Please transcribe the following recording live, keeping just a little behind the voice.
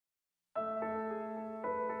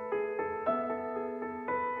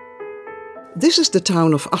This is the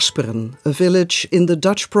town of Asperen, a village in the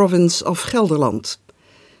Dutch province of Gelderland.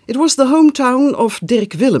 It was the hometown of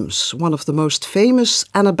Dirk Willems, one of the most famous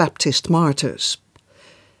Anabaptist martyrs.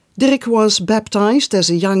 Dirk was baptized as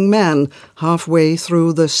a young man halfway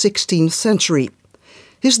through the 16th century.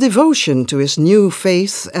 His devotion to his new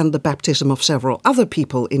faith and the baptism of several other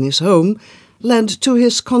people in his home led to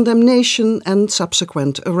his condemnation and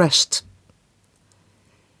subsequent arrest.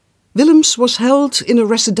 Willems was held in a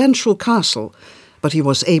residential castle, but he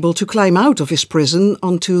was able to climb out of his prison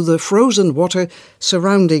onto the frozen water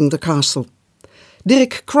surrounding the castle.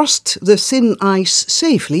 Dirk crossed the thin ice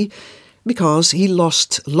safely because he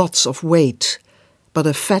lost lots of weight, but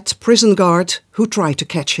a fat prison guard who tried to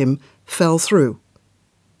catch him fell through.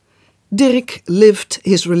 Dirk lived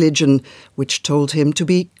his religion, which told him to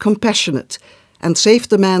be compassionate, and saved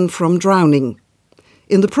the man from drowning.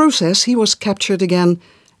 In the process he was captured again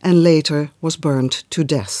and later was burned to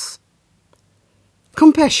death.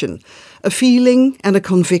 Compassion, a feeling and a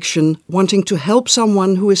conviction wanting to help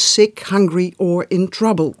someone who is sick, hungry or in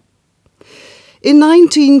trouble. In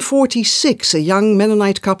 1946, a young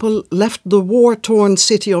Mennonite couple left the war-torn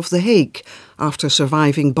city of The Hague after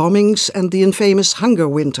surviving bombings and the infamous hunger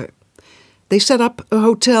winter. They set up a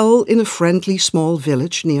hotel in a friendly small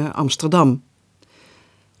village near Amsterdam.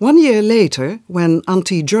 1 year later, when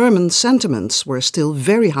anti-German sentiments were still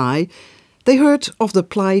very high, they heard of the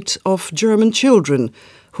plight of German children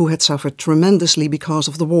who had suffered tremendously because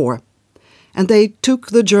of the war. And they took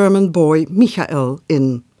the German boy Michael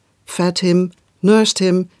in, fed him, nursed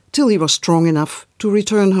him till he was strong enough to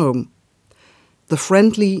return home. The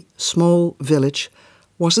friendly, small village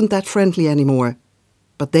wasn't that friendly anymore,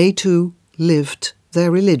 but they too lived their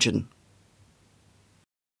religion.